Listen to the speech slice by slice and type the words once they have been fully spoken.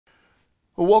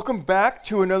Well, welcome back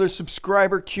to another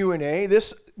subscriber Q&A.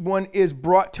 This one is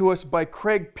brought to us by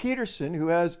Craig Peterson, who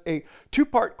has a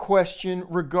two-part question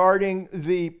regarding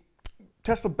the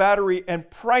Tesla battery and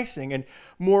pricing, and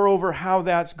moreover how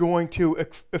that's going to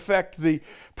affect the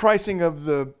pricing of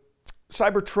the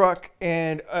Cybertruck.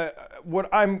 And what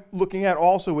I'm looking at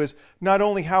also is not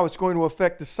only how it's going to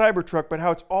affect the Cybertruck, but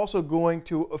how it's also going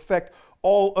to affect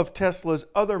all of Tesla's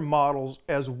other models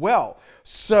as well.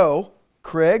 So,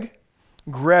 Craig,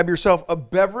 grab yourself a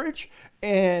beverage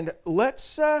and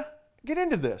let's get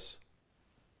into this.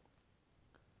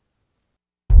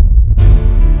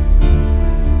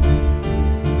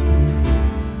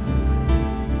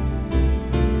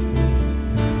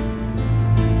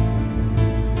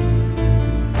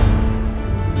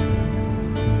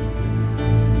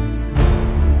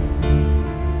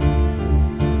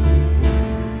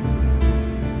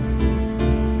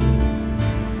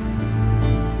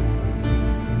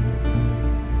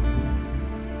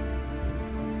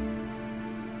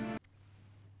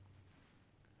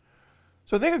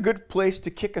 So I think a good place to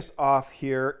kick us off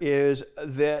here is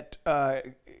that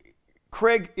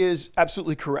Craig is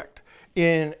absolutely correct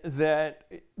in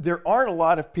that there aren't a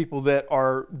lot of people that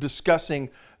are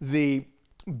discussing the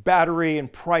battery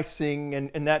and pricing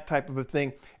and that type of a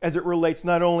thing as it relates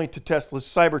not only to Tesla's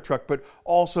Cybertruck, but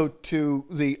also to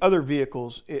the other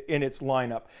vehicles in its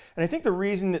lineup. And I think the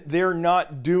reason that they're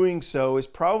not doing so is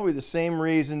probably the same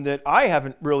reason that I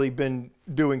haven't really been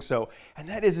doing so. And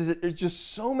that is that there's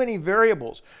just so many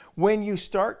variables. When you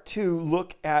start to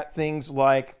look at things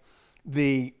like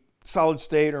the solid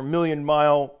state or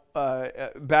million-mile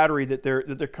battery that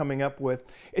they're coming up with,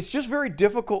 it's just very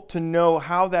difficult to know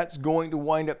how that's going to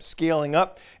wind up scaling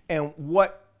up and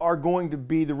what are going to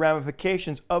be the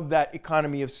ramifications of that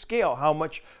economy of scale. How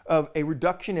much of a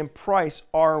reduction in price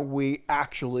are we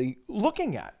actually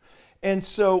looking at? And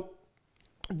so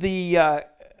the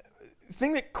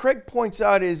thing that Craig points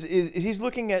out is he's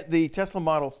looking at the Tesla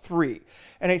Model 3.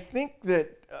 And I think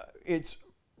that it's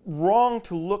wrong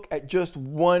to look at just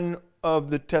one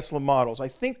of the Tesla models. I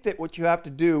think that what you have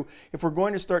to do, if we're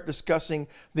going to start discussing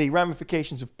the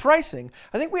ramifications of pricing,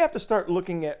 I think we have to start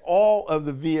looking at all of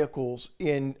the vehicles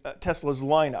in Tesla's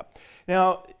lineup.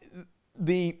 Now,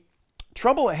 the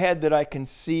trouble ahead that I can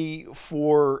see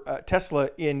for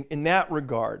Tesla in that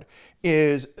regard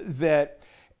is that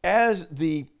as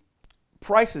the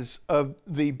prices of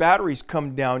the batteries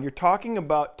come down, you're talking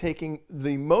about taking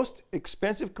the most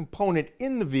expensive component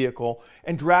in the vehicle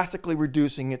and drastically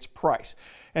reducing its price.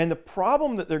 And the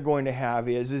problem that they're going to have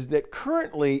is that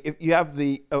currently, if you have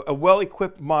a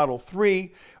well-equipped Model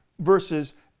 3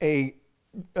 versus a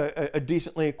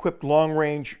decently equipped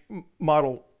long-range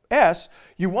Model S,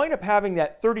 you wind up having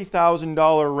that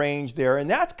 $30,000 range there,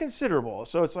 and that's considerable.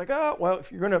 So it's like, oh, well,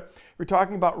 if you're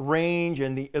talking about range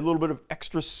and a little bit of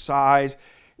extra size,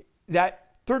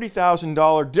 that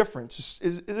 $30,000 difference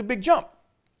is a big jump.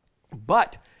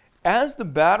 But as the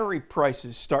battery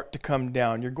prices start to come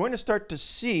down, you're going to start to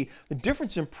see the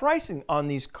difference in pricing on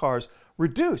these cars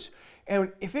reduce.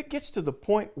 And if it gets to the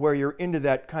point where you're into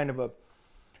that kind of a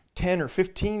 $10,000 or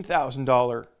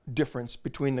 $15,000 difference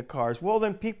between the cars, well,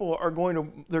 then people are going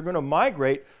to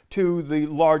migrate to the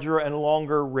larger and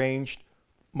longer ranged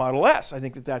Model S. I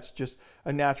think that that's just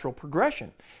a natural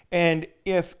progression. And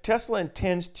if Tesla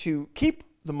intends to keep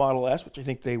the Model S, which I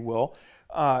think they will,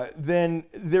 then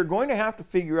they're going to have to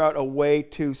figure out a way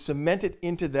to cement it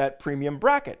into that premium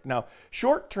bracket. Now,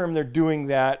 short term, they're doing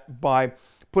that by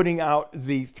putting out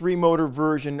the 3-motor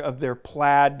version of their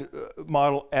Plaid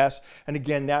Model S, and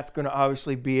again, that's going to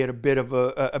obviously be at a bit of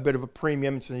a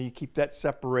premium, so you keep that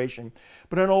separation.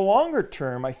 But on a longer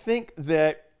term, I think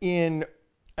that in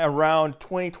around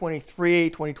 2023,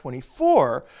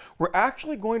 2024, we're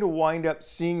actually going to wind up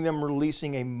seeing them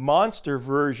releasing a monster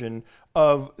version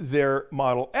of their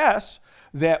Model S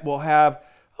that will have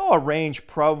a range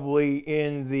probably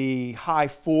in the high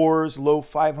 4s, low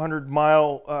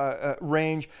 500-mile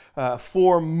range,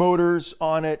 4 motors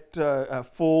on it,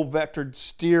 full vectored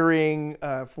steering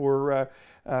for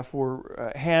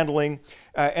handling,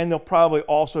 and they'll probably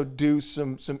also do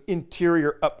some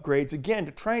interior upgrades, again,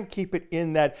 to try and keep it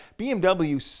in that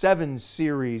BMW 7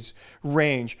 Series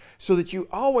range, so that you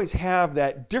always have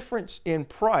that difference in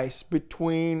price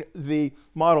between the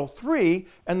Model 3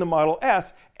 and the Model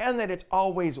S, and that it's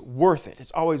always worth it.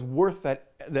 It's always worth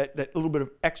that little bit of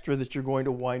extra that you're going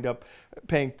to wind up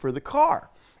paying for the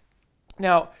car.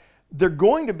 Now, they're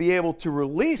going to be able to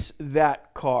release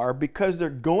that car because they're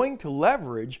going to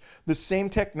leverage the same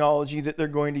technology that they're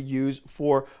going to use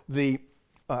for the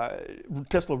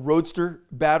Tesla Roadster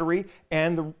battery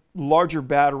and the larger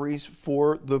batteries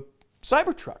for the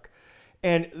Cybertruck.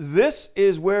 And this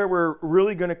is where we're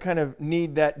really going to kind of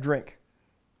need that drink.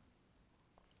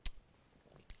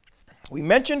 We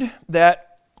mentioned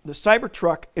that the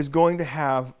Cybertruck is going to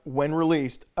have, when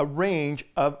released, a range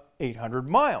of 800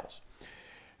 miles.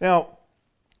 Now,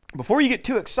 before you get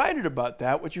too excited about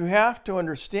that, what you have to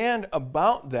understand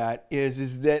about that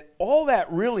is that all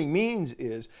that really means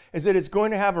is that it's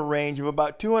going to have a range of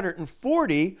about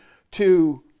 240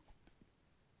 to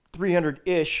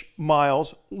 300-ish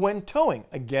miles when towing.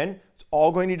 Again, it's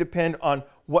all going to depend on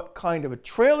what kind of a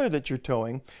trailer that you're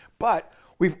towing, but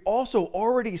we've also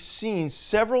already seen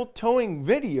several towing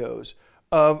videos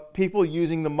of people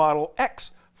using the Model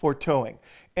X for towing.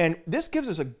 And this gives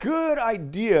us a good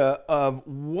idea of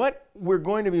what we're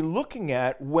going to be looking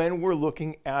at when we're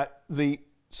looking at the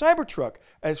Cybertruck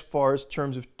as far as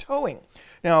terms of towing.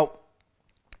 Now,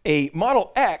 a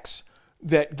Model X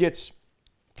that gets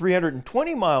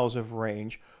 320 miles of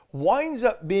range winds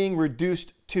up being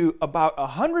reduced to about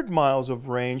 100 miles of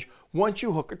range once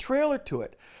you hook a trailer to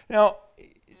it. Now,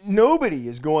 nobody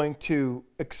is going to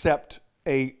accept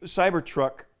a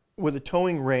Cybertruck with a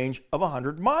towing range of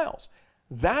 100 miles.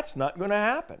 That's not going to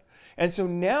happen. And so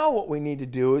now what we need to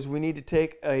do is we need to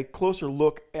take a closer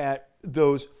look at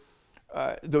those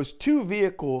two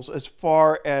vehicles as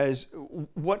far as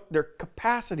what their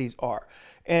capacities are.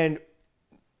 And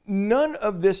none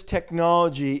of this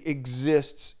technology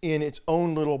exists in its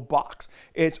own little box.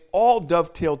 It's all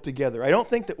dovetailed together. I don't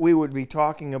think that we would be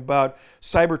talking about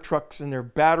Cybertrucks and their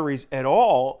batteries at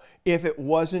all if it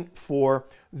wasn't for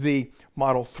the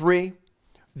Model 3,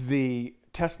 the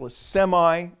Tesla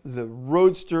Semi, the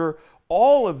Roadster.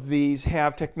 All of these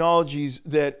have technologies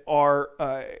that are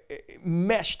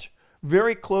meshed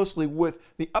very closely with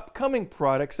the upcoming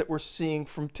products that we're seeing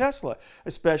from Tesla,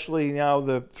 especially now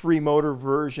the 3-motor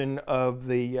version of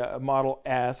the Model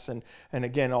S, and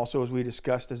again, also as we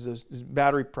discussed, as those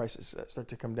battery prices start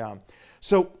to come down.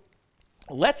 So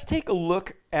let's take a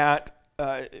look at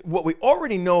what we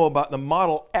already know about the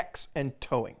Model X and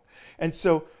towing. And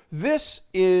so this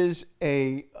is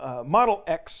a Model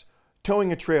X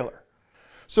towing a trailer.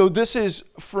 So this is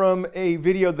from a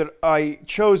video that I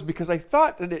chose because I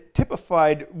thought that it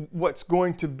typified what's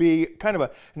going to be kind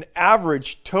of an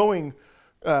average towing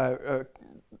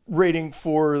rating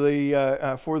for the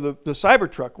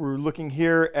Cybertruck. We're looking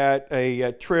here at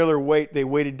a trailer weight. They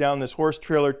weighted down this horse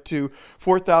trailer to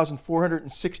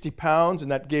 4,460 pounds, and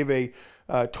that gave a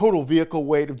total vehicle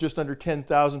weight of just under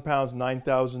 10,000 pounds,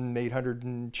 9,800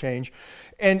 and change.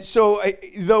 And so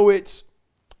though it's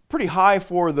pretty high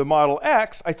for the Model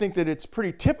X, I think that it's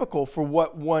pretty typical for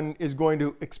what one is going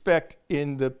to expect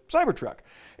in the Cybertruck.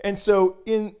 And so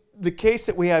in the case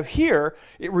that we have here,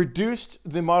 it reduced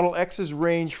the Model X's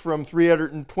range from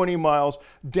 320 miles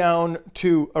down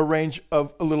to a range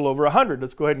of a little over 100.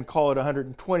 Let's go ahead and call it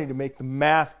 120 to make the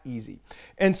math easy.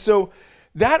 And so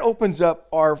that opens up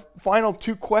our final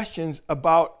two questions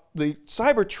about the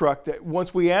Cybertruck, that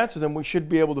once we answer them, we should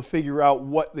be able to figure out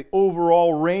what the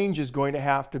overall range is going to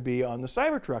have to be on the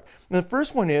Cybertruck. And the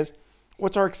first one is,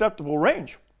 what's our acceptable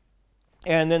range?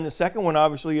 And then the second one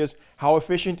obviously is, how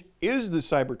efficient is the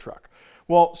Cybertruck?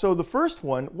 Well, so the first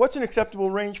one, what's an acceptable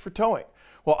range for towing?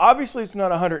 Well, obviously it's not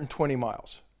 120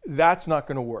 miles. That's not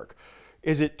going to work.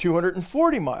 Is it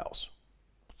 240 miles?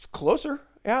 It's closer.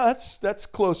 Yeah, that's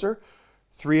closer.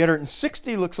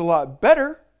 360 looks a lot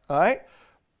better, all right?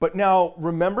 But now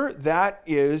remember, that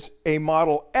is a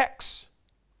Model X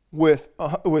with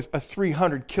a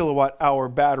 300 kilowatt hour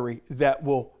battery that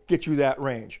will get you that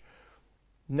range.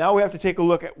 Now we have to take a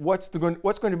look at what's going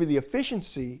to be the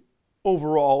efficiency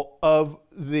overall of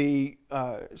the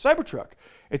Cybertruck.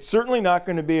 It's certainly not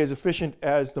going to be as efficient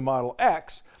as the Model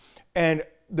X. And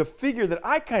the figure that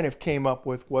I kind of came up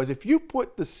with was, if you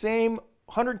put the same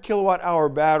 100 kilowatt hour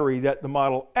battery that the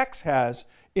Model X has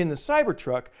in the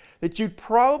Cybertruck, that you'd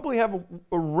probably have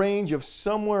a range of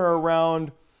somewhere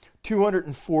around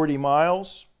 240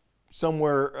 miles,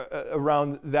 somewhere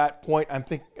around that point. I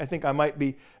think I might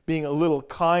be being a little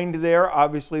kind there.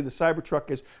 Obviously, the Cybertruck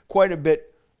is quite a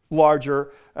bit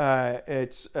larger.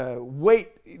 Its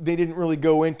weight, they didn't really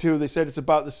go into. They said it's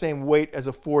about the same weight as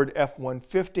a Ford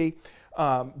F-150.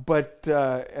 But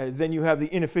then you have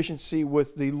the inefficiency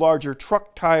with the larger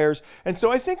truck tires. And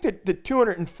so I think that the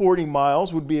 240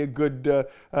 miles would be a good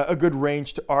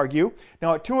range to argue.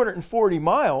 Now at 240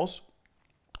 miles,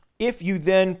 if you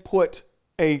then put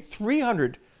a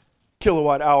 300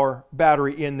 kilowatt hour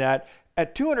battery in that,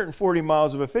 at 240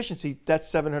 miles of efficiency, that's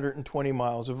 720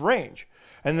 miles of range.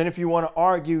 And then if you want to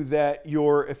argue that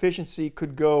your efficiency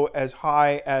could go as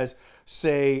high as,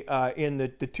 say, in the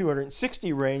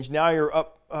 260 range, now you're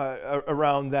up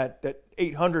around that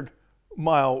 800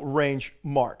 mile range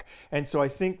mark. And so I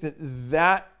think that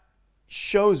that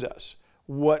shows us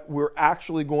what we're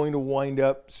actually going to wind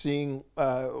up seeing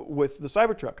with the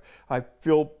Cybertruck. I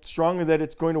feel strongly that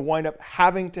it's going to wind up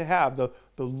having to have the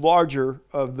larger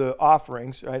of the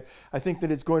offerings, right? I think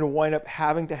that it's going to wind up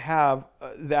having to have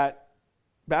that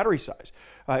battery size.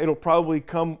 It'll probably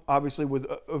come obviously with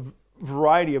a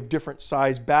variety of different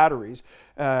size batteries,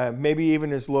 maybe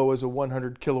even as low as a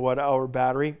 100 kilowatt hour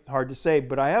battery. Hard to say,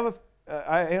 but I have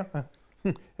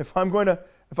if I'm going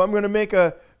to make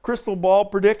a crystal ball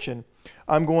prediction,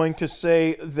 I'm going to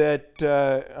say that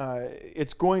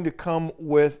it's going to come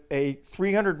with a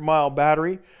 300-mile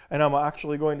battery, and I'm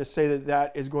actually going to say that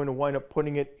that is going to wind up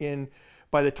putting it in,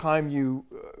 by the time you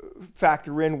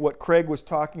factor in what Craig was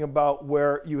talking about,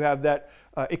 where you have that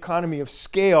economy of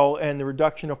scale and the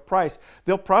reduction of price,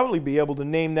 they'll probably be able to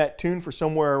name that tune for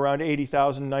somewhere around $80,000,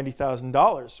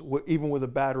 $90,000, even with a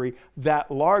battery that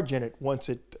large in it once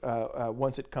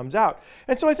it comes out.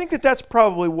 And so I think that that's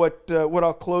probably what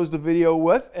I'll close the video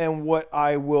with, and what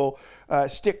I will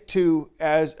stick to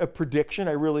as a prediction.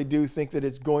 I really do think that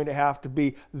it's going to have to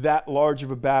be that large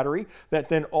of a battery. That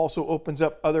then also opens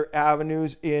up other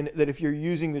avenues, in that if you're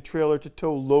using the trailer to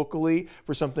tow locally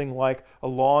for something like a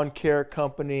lawn care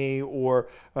company or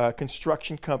a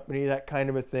construction company, that kind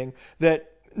of a thing,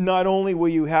 that not only will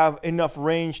you have enough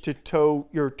range to tow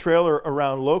your trailer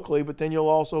around locally, but then you'll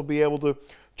also be able to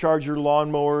charge your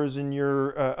lawnmowers and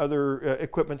your other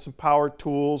equipment, some power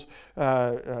tools,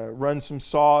 run some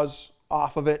saws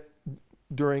off of it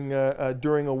during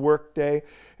a work day.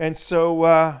 And so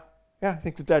yeah, I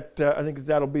think that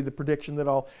that'll be the prediction that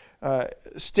I'll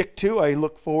stick to. I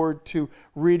look forward to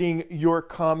reading your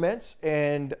comments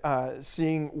and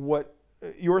seeing what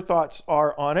your thoughts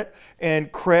are on it.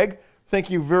 And Craig,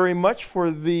 thank you very much for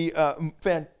the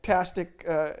fantastic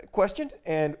question,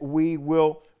 and we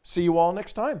will see you all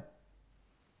next time.